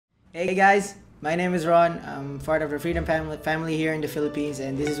Hey guys, my name is Ron. I'm part of the Freedom family here in the Philippines,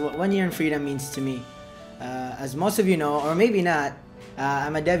 and this is what 1 year in Freedom means to me. As most of you know, or maybe not,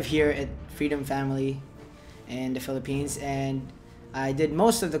 I'm a dev here at Freedom Family in the Philippines, and I did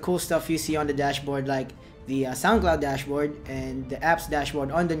most of the cool stuff you see on the dashboard, like the SoundCloud dashboard and the apps dashboard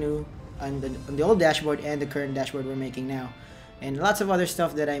on the old dashboard and the current dashboard we're making now, and lots of other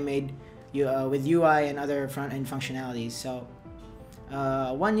stuff that I made with UI and other front-end functionalities. So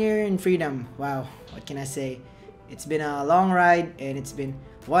 1 year in Freedom, wow, what can I say? It's been a long ride, and it's been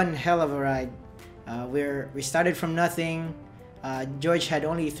one hell of a ride. We started from nothing. George had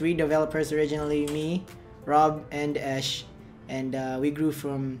only 3 developers originally, me, Rob, and Ash, and we grew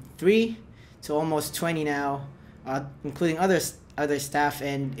from 3 to almost 20 now, including other staff,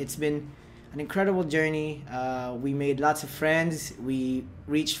 and it's been an incredible journey. We made lots of friends. We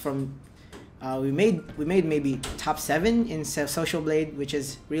reached from we made maybe top 7 in Social Blade, which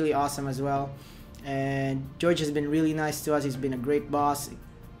is really awesome as well. And George has been really nice to us. He's been a great boss,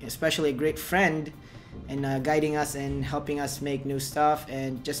 especially a great friend, and guiding us and helping us make new stuff,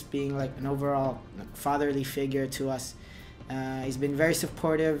 and just being like an overall fatherly figure to us. He's been very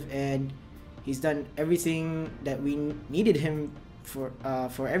supportive, and he's done everything that we needed him for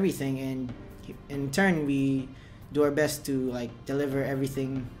everything, and in turn we do our best to like deliver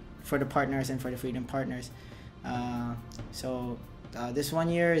everything for the partners and for the Freedom partners. So this 1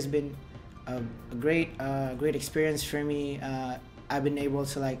 year has been a great experience for me. I've been able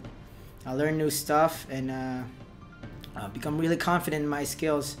to like learn new stuff and become really confident in my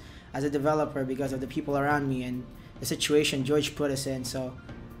skills as a developer because of the people around me and the situation George put us in. So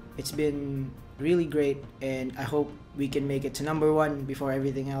it's been really great, and I hope we can make it to #1 before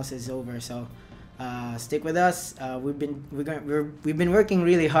everything else is over. So stick with us. We've been working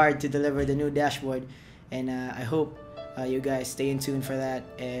really hard to deliver the new dashboard, and I hope you guys stay in tune for that.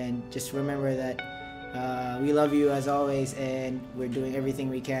 And just remember that we love you as always, and we're doing everything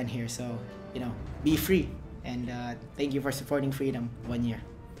we can here. So be free, and thank you for supporting Freedom 1 year.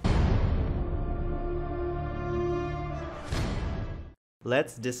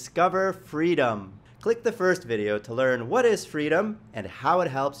 Let's discover freedom. Click the first video to learn what is freedom and how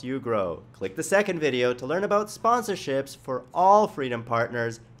it helps you grow. Click the second video to learn about sponsorships for all Freedom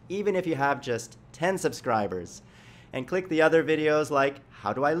partners, even if you have just 10 subscribers. And click the other videos like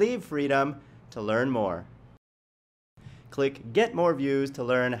How Do I Leave Freedom to learn more. Click Get More Views to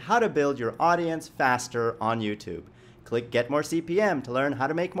learn how to build your audience faster on YouTube. Click Get More CPM to learn how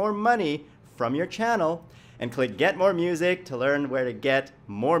to make more money from your channel. And click Get More Music to learn where to get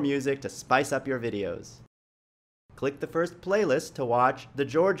more music to spice up your videos. Click the first playlist to watch The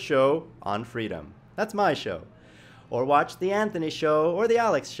George Show on Freedom. That's my show. Or watch The Anthony Show or The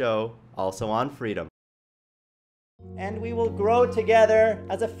Alex Show, also on Freedom. And we will grow together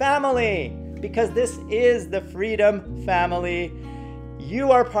as a family, because this is the Freedom family.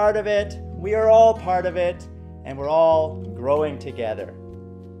 You are part of it, we are all part of it, and we're all growing together.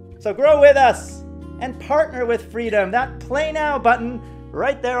 So grow with us and partner with Freedom. That Play Now button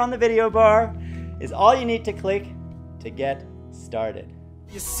right there on the video bar is all you need to click to get started.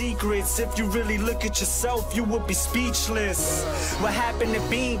 Your secrets, if you really look at yourself, you would be speechless. What happened to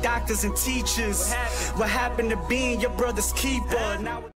being doctors and teachers? What happened to being your brother's keeper? Now